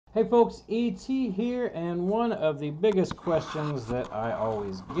Hey folks, ET here, and one of the biggest questions that I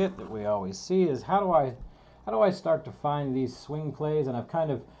always get, that we always see, is how do I start to find these swing plays? And I've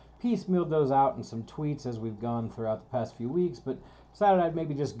kind of piecemealed those out in some tweets as we've gone throughout the past few weeks, but decided I'd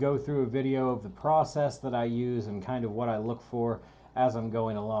maybe just go through a video of the process that I use and kind of what I look for as I'm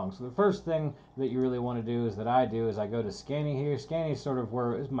going along. So the first thing that you really want to do is I go to Scany here. Scany is sort of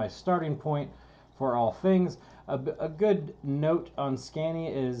where is my starting point for all things. A good note on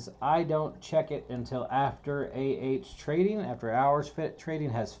Scany is I don't check it until after trading, after hours trading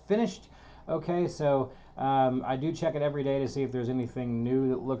has finished. Okay, so I do check it every day to see if there's anything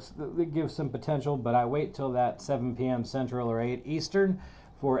new that gives some potential, but I wait till that 7 p.m. Central or 8 Eastern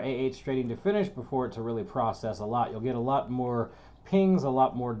for trading to finish before it to really process a lot. You'll get a lot more pings, a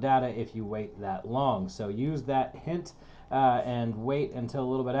lot more data if you wait that long. So use that hint and wait until a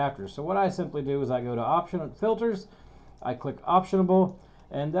little bit after. So what I simply do is I go to option filters, I click optionable,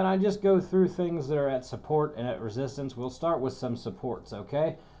 and then I just go through things that are at support and at resistance. We'll start with some supports,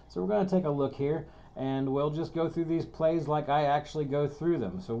 okay? So we're going to take a look here, and we'll just go through these plays like I actually go through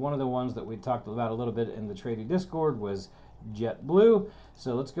them. So one of the ones that we talked about a little bit in the Trading Discord was JetBlue.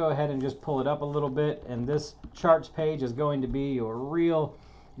 So let's go ahead and just pull it up a little bit, and this charts page is going to be your real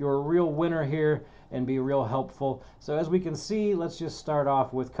winner here and be real helpful. So as we can see, let's just start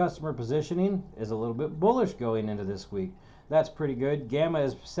off with customer positioning is a little bit bullish going into this week. That's pretty good. Gamma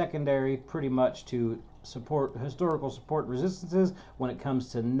is secondary pretty much to historical support resistances when it comes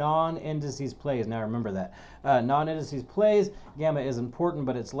to non-indices plays. Now remember that. Non-indices plays, Gamma is important,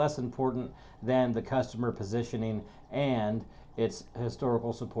 but it's less important than the customer positioning and its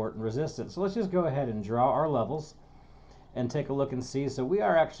historical support and resistance. So let's just go ahead and draw our levels and take a look and see. So we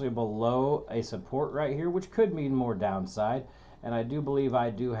are actually below a support right here, which could mean more downside. And I do believe I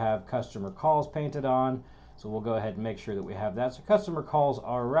do have customer calls painted on. So we'll go ahead and make sure that we have that. So customer calls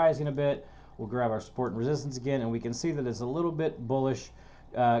are rising a bit. We'll grab our support and resistance again, and we can see that it's a little bit bullish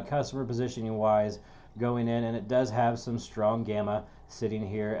customer positioning wise going in, and it does have some strong gamma sitting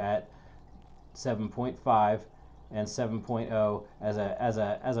here at 7.5 and 7.0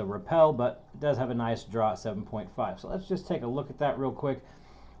 as a repel, but it does have a nice draw at 7.5. So let's just take a look at that real quick.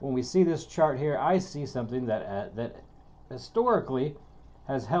 When we see this chart here, I see something that historically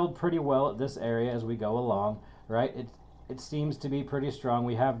has held pretty well at this area as we go along, right? It seems to be pretty strong.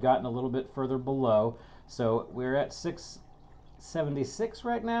 We have gotten a little bit further below, so we're at 676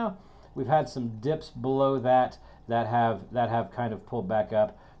 right now. We've had some dips below that have kind of pulled back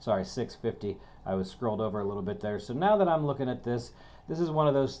up. Sorry, 650. I was scrolled over a little bit there. So now that I'm looking at this, this is one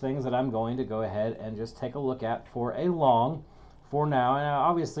of those things that I'm going to go ahead and just take a look at for a long for now. And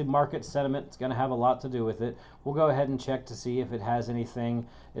obviously market sentiment is going to have a lot to do with it. We'll go ahead and check to see if it has anything.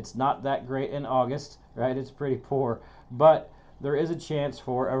 It's not that great in August, right? It's pretty poor, but there is a chance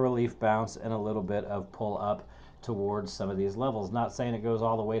for a relief bounce and a little bit of pull up towards some of these levels. Not saying it goes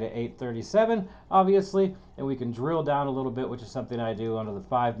all the way to 837, obviously, and we can drill down a little bit, which is something I do under the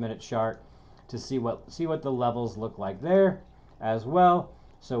 5-minute chart to see what the levels look like there as well.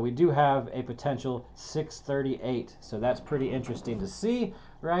 So we do have a potential 638. So that's pretty interesting to see,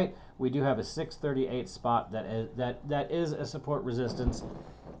 right? We do have a 638 spot that is a support resistance,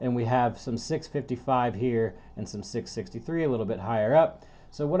 and we have some 655 here and some 663 a little bit higher up.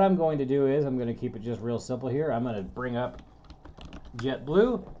 So what I'm going to do is I'm going to keep it just real simple here. I'm going to bring up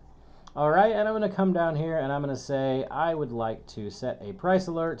JetBlue. All right, and I'm going to come down here and I'm going to say I would like to set a price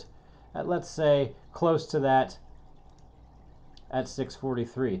alert at, let's say, close to that at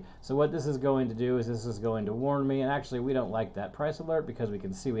 643. So what this is going to do is this is going to warn me, and actually we don't like that price alert because we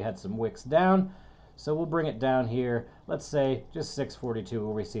can see we had some wicks down. So we'll bring it down here, let's say just 642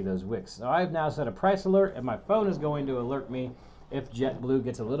 where we see those wicks. So I've now set a price alert, and my phone is going to alert me if JetBlue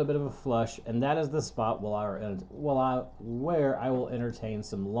gets a little bit of a flush, and that is the spot where I will entertain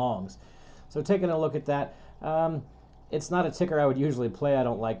some longs. So taking a look at that, it's not a ticker I would usually play. I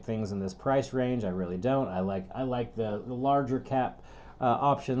don't like things in this price range. I really don't. I like the larger cap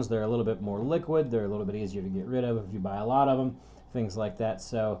options. They're a little bit more liquid. They're a little bit easier to get rid of if you buy a lot of them, things like that.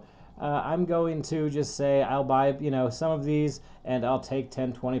 So I'm going to just say I'll buy some of these, and I'll take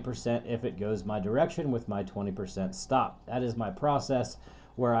 10-20% if it goes my direction with my 20% stop. That is my process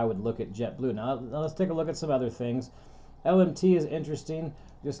where I would look at JetBlue. Now let's take a look at some other things. LMT is interesting.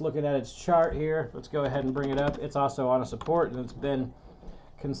 Just looking at its chart here, let's go ahead and bring it up. It's also on a support, and it's been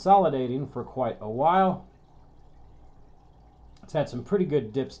consolidating for quite a while. It's had some pretty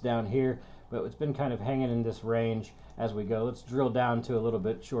good dips down here, but it's been kind of hanging in this range as we go. Let's drill down to a little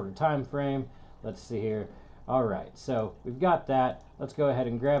bit shorter time frame. Let's see here. All right, so we've got that. Let's go ahead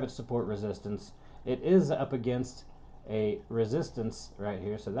and grab its support resistance. It is up against a resistance right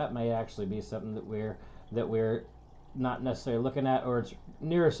here. So that may actually be something that we're not necessarily looking at, or it's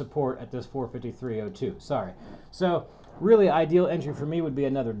near support at this 453.02. Sorry. So really ideal entry for me would be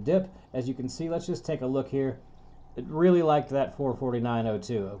another dip. As you can see, let's just take a look here. It really liked that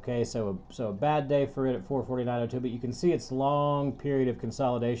 449.02. Okay, so a bad day for it at 449.02, but you can see its long period of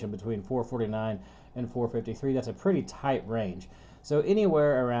consolidation between 449 and 453. That's a pretty tight range. So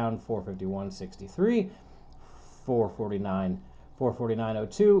anywhere around 451.63,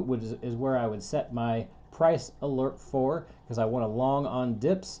 449.02 is where I would set my price alert for, because I want a long on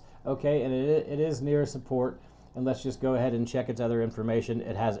dips. Okay, and it is near support. And let's just go ahead and check its other information.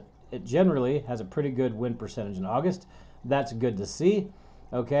 It generally has a pretty good win percentage in August. That's good to see.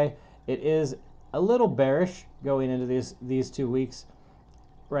 Okay, it is a little bearish going into these 2 weeks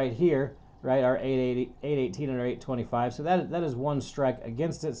right here, right? Our 818 and our 825. So that is one strike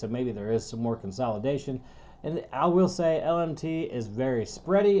against it. So maybe there is some more consolidation. And I will say LMT is very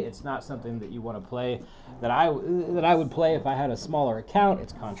spready. It's not something that you want to play that I would play if I had a smaller account.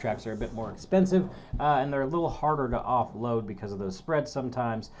 Its contracts are a bit more expensive, and they're a little harder to offload because of those spreads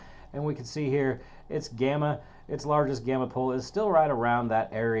sometimes. And we can see here its largest gamma pull is still right around that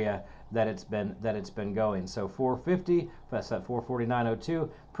area that it's been going. So 450, that's at 449.02.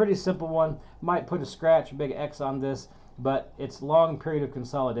 Pretty simple one. Might put a scratch, big X on this, but its long period of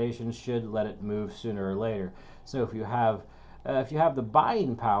consolidation should let it move sooner or later. So if you have the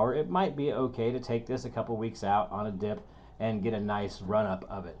buying power, it might be okay to take this a couple weeks out on a dip and get a nice run up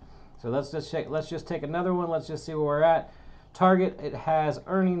of it. So let's just take another one. Let's just see where we're at. Target, it has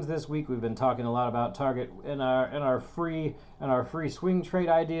earnings this week. We've been talking a lot about Target in our free swing trade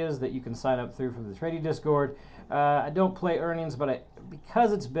ideas that you can sign up through from the trading Discord. I don't play earnings, but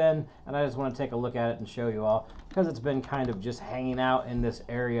because it's been, and I just want to take a look at it and show you all, because it's been kind of just hanging out in this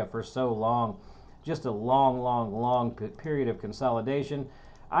area for so long, just a long period of consolidation,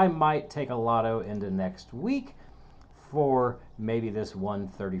 I might take a lotto into next week for maybe this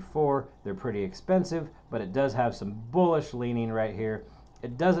 134. They're pretty expensive, but it does have some bullish leaning right here.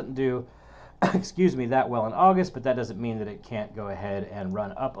 It doesn't do excuse me, that well in August, but that doesn't mean that it can't go ahead and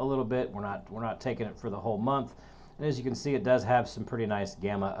run up a little bit. We're not taking it for the whole month. And as you can see, it does have some pretty nice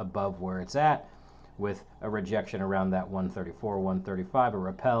gamma above where it's at, with a rejection around that 134, 135, a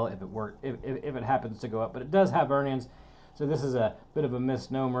repel if it happens to go up. But it does have earnings, so this is a bit of a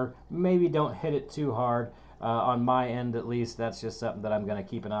misnomer. Maybe don't hit it too hard. On my end, at least, that's just something that I'm going to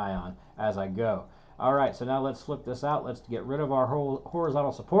keep an eye on as I go. All right, so now let's flip this out. Let's get rid of our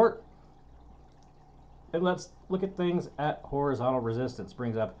horizontal support. And let's look at things at horizontal resistance.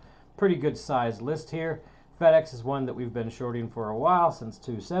 Brings up pretty good size list here. FedEx is one that we've been shorting for a while, since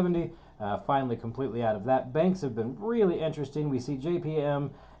 270. Finally completely out of that. Banks have been really interesting. We see JPM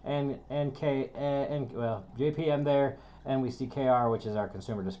and JPM there, and we see KR, which is our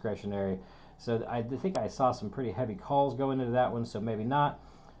consumer discretionary. So I think I saw some pretty heavy calls going into that one, so maybe not.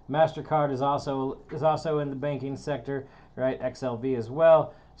 MasterCard is also in the banking sector, right? XLV as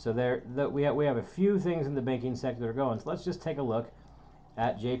well. So we have a few things in the banking sector that are going. So let's just take a look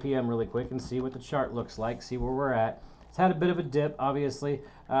at JPM really quick and see what the chart looks like, see where we're at. It's had a bit of a dip, obviously.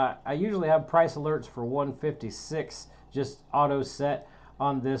 I usually have price alerts for 156 just auto set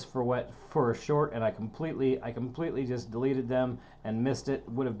on this for a short, and I completely just deleted them and missed it.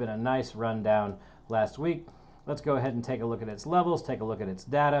 Would have been a nice rundown last week. Let's go ahead and take a look at its levels, take a look at its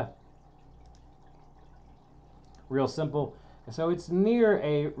data. Real simple. So it's near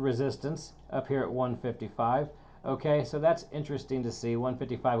a resistance up here at 155. Okay, so that's interesting to see.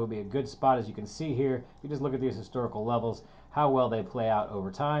 155 would be a good spot. As you can see here, if you just look at these historical levels, how well they play out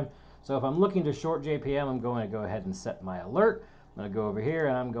over time. So if I'm looking to short JPM, I'm going to go ahead and set my alert. I'm going to go over here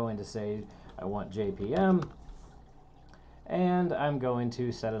and I'm going to say I want JPM, and I'm going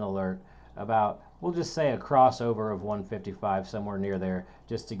to set an alert about, we'll just say a crossover of 155, somewhere near there,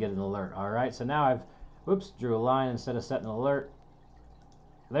 just to get an alert. All right, so now drew a line instead of setting an alert.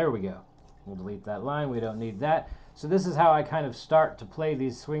 There we go. We'll delete that line. We don't need that. So this is how I kind of start to play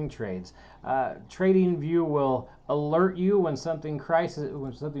these swing trades. TradingView will alert you when something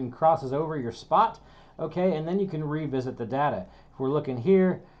crosses over your spot, okay, and then you can revisit the data. If we're looking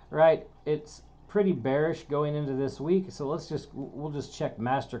here, right, it's pretty bearish going into this week. So we'll just check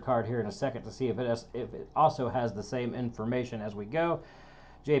MasterCard here in a second to see if it also has the same information as we go.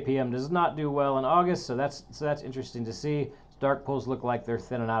 JPM does not do well in August, so that's interesting to see. Dark pools look like they're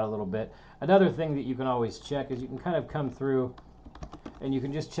thinning out a little bit. Another thing that you can always check is you can kind of come through and you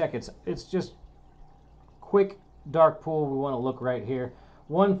can just check it's just quick dark pool. We want to look right here.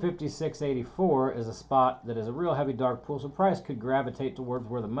 156.84 is a spot that is a real heavy dark pool, so price could gravitate towards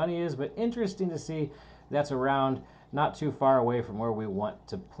where the money is, but interesting to see that's around not too far away from where we want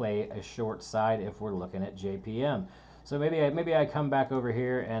to play a short side if we're looking at JPM. So maybe I come back over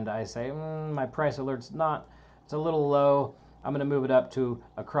here and I say, my price alert's it's a little low. I'm going to move it up to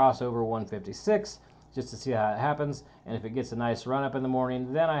a crossover 156 just to see how it happens. And if it gets a nice run up in the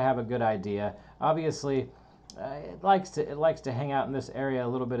morning, then I have a good idea. Obviously, it likes to hang out in this area a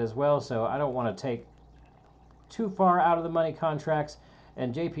little bit as well, so I don't want to take too far out of the money contracts.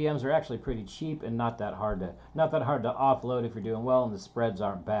 And JPMs are actually pretty cheap and not that hard to offload if you're doing well and the spreads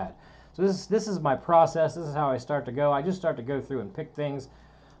aren't bad. So this is my process. This is how I start to go. I just start to go through and pick things.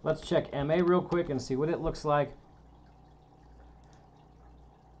 Let's check MA real quick and see what it looks like.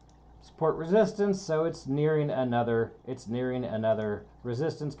 Support resistance, so it's nearing another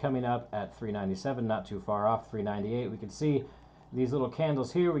resistance coming up at 397, not too far off, 398. We can see these little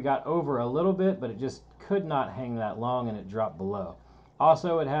candles here. We got over a little bit, but it just could not hang that long and it dropped below.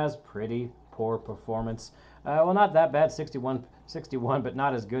 Also, it has pretty poor performance. Well, not that bad, 61, but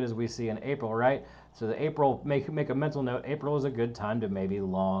not as good as we see in April, right? So the April, make a mental note, April is a good time to maybe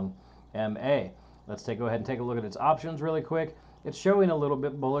long MA. Let's go ahead and take a look at its options really quick. It's showing a little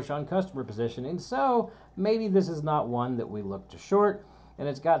bit bullish on customer positioning, so maybe this is not one that we look to short, and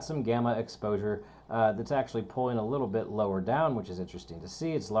it's got some gamma exposure that's actually pulling a little bit lower down, which is interesting to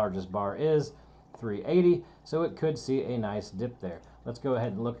see. Its largest bar is 380, so it could see a nice dip there. Let's go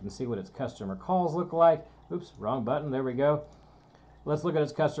ahead and look and see what its customer calls look like. Oops, wrong button. There we go. Let's look at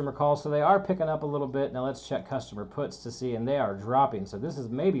its customer calls. So they are picking up a little bit. Now let's check customer puts to see, and they are dropping. So this is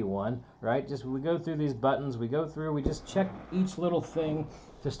maybe one, right? Just we go through these buttons, we just check each little thing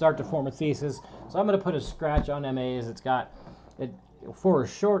to start to form a thesis. So I'm going to put a scratch on MAs. It's got it for a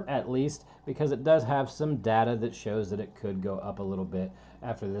short at least, because it does have some data that shows that it could go up a little bit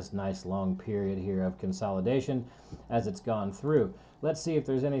after this nice long period here of consolidation as it's gone through. Let's see if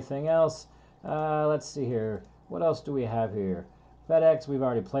there's anything else. Let's see here. What else do we have here? FedEx, we've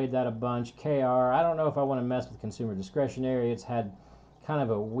already played that a bunch. KR, I don't know if I want to mess with consumer discretionary. It's had kind of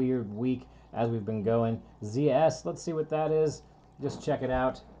a weird week as we've been going. ZS, let's see what that is. Just check it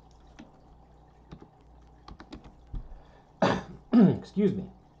out. Excuse me.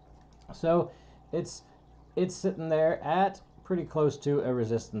 So it's sitting there at pretty close to a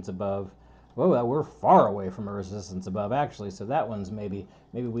resistance above. Whoa, we're far away from a resistance above actually. So that one's maybe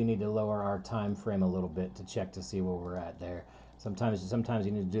we need to lower our time frame a little bit to check to see where we're at there. Sometimes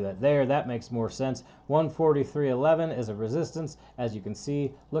you need to do that there. That makes more sense. 143.11 is a resistance. As you can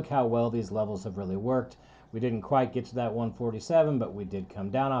see, look how well these levels have really worked. We didn't quite get to that 147, but we did come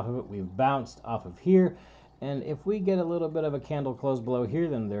down off of it. We've bounced off of here. And if we get a little bit of a candle close below here,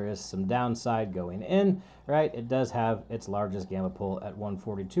 then there is some downside going in, right? It does have its largest gamma pull at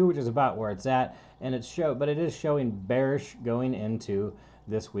 142, which is about where it's at. And but it is showing bearish going into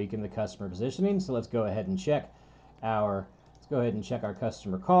this week in the customer positioning. So let's go ahead and check our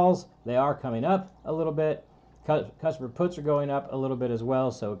customer calls. They are coming up a little bit. Customer puts are going up a little bit as well,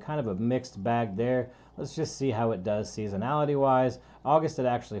 so kind of a mixed bag there. Let's just see how it does seasonality wise. August, it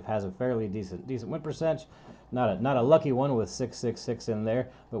actually has a fairly decent win percentage. Not a lucky one with 666 in there,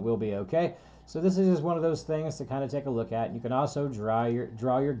 but we'll be okay. So this is just one of those things to kind of take a look at. You can also draw your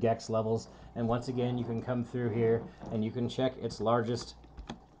GEX levels, and once again you can come through here and you can check its largest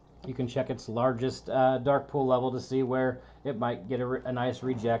dark pool level to see where it might get a nice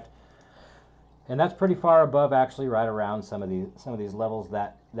reject. And that's pretty far above, actually, right around some of these levels.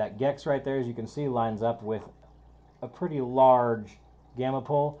 That GEX right there, as you can see, lines up with a pretty large gamma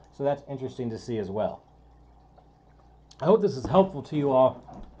pull. So that's interesting to see as well. I hope this is helpful to you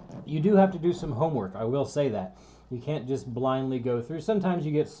all. You do have to do some homework, I will say that. You can't just blindly go through. Sometimes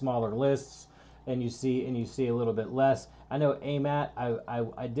you get smaller lists and you see a little bit less. I know AMAT,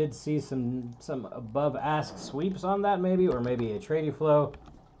 I did see some above ask sweeps on that maybe, or maybe a trading flow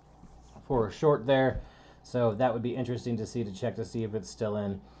for a short there. So that would be interesting to see, to check to see if it's still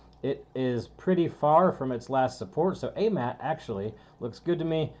in. It is pretty far from its last support, so AMAT actually looks good to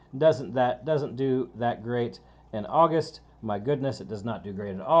me. Doesn't do that great in August. My goodness, it does not do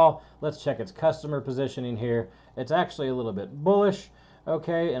great at all. Let's check its customer positioning here. It's actually a little bit bullish,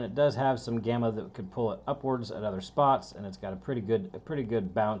 okay, and it does have some gamma that could pull it upwards at other spots, and it's got a pretty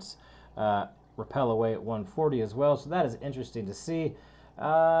good bounce, repel away at 140 as well. So that is interesting to see.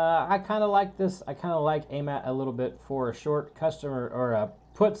 I kind of like this. I kind of like AMAT a little bit for a short. Customer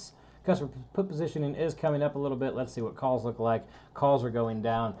put positioning is coming up a little bit. Let's see what calls look like. Calls are going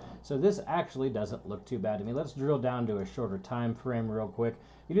down. So this actually doesn't look too bad to me. Let's drill down to a shorter time frame real quick.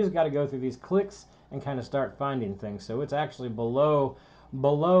 You just got to go through these clicks and kind of start finding things. So it's actually below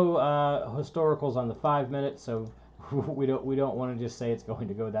historicals on the 5 minute. So we don't want to just say it's going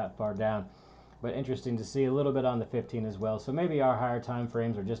to go that far down. but interesting to see a little bit on the 15 as well. So maybe our higher time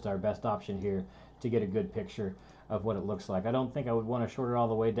frames are just our best option here to get a good picture of what it looks like. I don't think I would want to short it all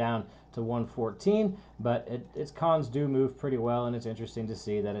the way down to 114, but its cons do move pretty well, and it's interesting to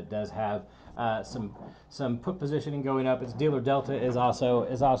see that it does have some put positioning going up. Its dealer delta is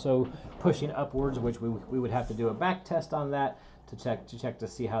also pushing upwards, which we would have to do a back test on that to check to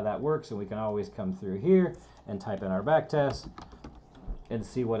see how that works, and we can always come through here and type in our back test and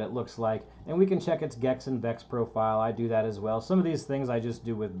see what it looks like. And we can check its Gex and Vex profile. I do that as well. Some of these things I just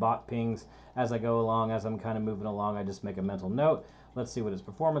do with bot pings as I go along, as I'm kind of moving along. I just make a mental note. Let's see what its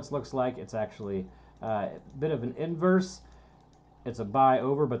performance looks like. It's actually a bit of an inverse. It's a buy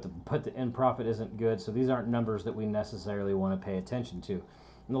over, but the in profit isn't good. So these aren't numbers that we necessarily want to pay attention to.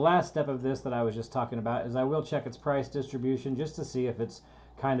 And the last step of this that I was just talking about is I will check its price distribution just to see if it's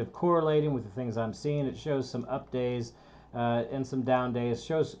kind of correlating with the things I'm seeing. It shows some up days and some down days.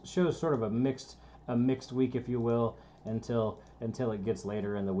 Shows sort of a mixed week, if you will, until it gets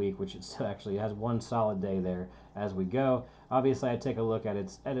later in the week, which it still actually has one solid day there as we go. Obviously, I take a look at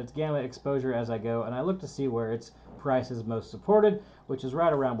its gamma exposure as I go, and I look to see where its price is most supported, which is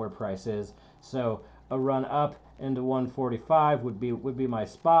right around where price is. So a run up into 145 would be my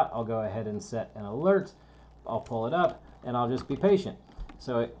spot. I'll go ahead and set an alert. I'll pull it up, and I'll just be patient.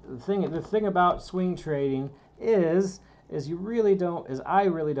 So the thing about swing trading is I really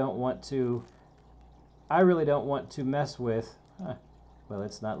don't want to mess with. Well,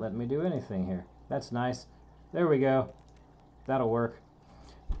 it's not letting me do anything here. That's nice. There we go. That'll work.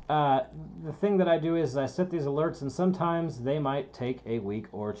 The thing that I do is I set these alerts, and sometimes they might take a week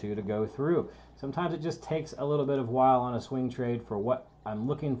or two to go through. Sometimes it just takes a little bit of while on a swing trade for what I'm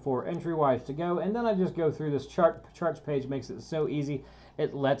looking for entry-wise to go, and then I just go through this charts page. Makes it so easy.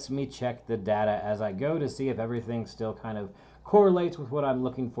 It lets me check the data as I go to see if everything still kind of correlates with what I'm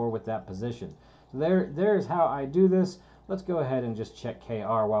looking for with that position. So there's how I do this. Let's go ahead and just check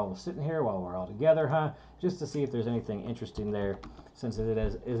KR while we're sitting here, while we're all together, just to see if there's anything interesting there, since it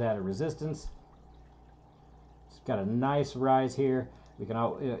is at a resistance. It's got a nice rise here. We can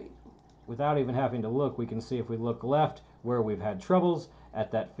all, without even having to look, we can see if we look left where we've had troubles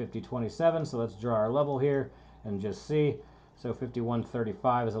at that 50.27. So let's draw our level here and just see. So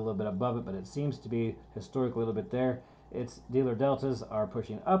 51.35 is a little bit above it, but it seems to be historically a little bit there. Its dealer deltas are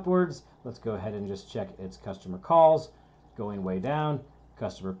pushing upwards. Let's go ahead and just check its customer calls, going way down,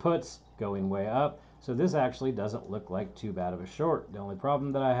 customer puts going way up. So this actually doesn't look like too bad of a short. The only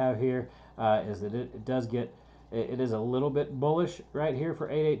problem that I have here is that it is a little bit bullish right here for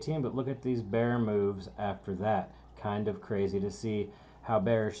 818, but look at these bear moves after that. Kind of crazy to see how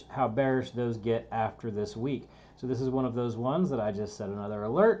bearish those get after this week. So this is one of those ones that I just set another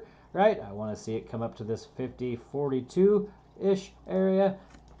alert, right? I want to see it come up to this 50.42-ish area.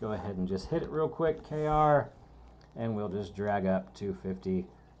 Go ahead and just hit it real quick, KR, and we'll just drag up to 50.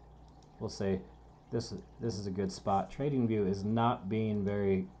 We'll say this is a good spot. TradingView is not being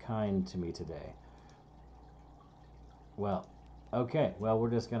very kind to me today. Well, okay. Well, we're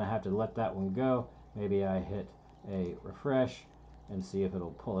just going to have to let that one go. Maybe I hit a refresh and see if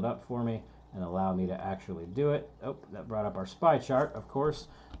it'll pull it up for me and allow me to actually do it. Oh, that brought up our SPY chart, of course.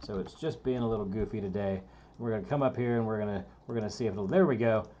 So it's just being a little goofy today. We're going to come up here and we're going to see if it'll, there we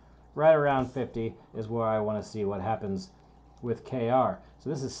go. Right around 50 is where I want to see what happens with KR. So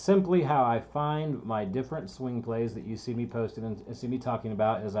this is simply how I find my different swing plays that you see me posting and see me talking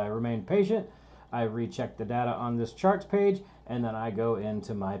about. As I remain patient, I recheck the data on this charts page, and then I go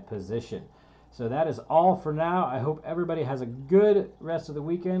into my position. So that is all for now. I hope everybody has a good rest of the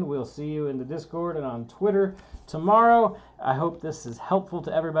weekend. We'll see you in the Discord and on Twitter tomorrow. I hope this is helpful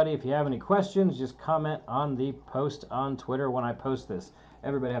to everybody. If you have any questions, just comment on the post on Twitter when I post this.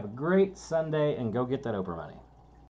 Everybody have a great Sunday and go get that Oprah money.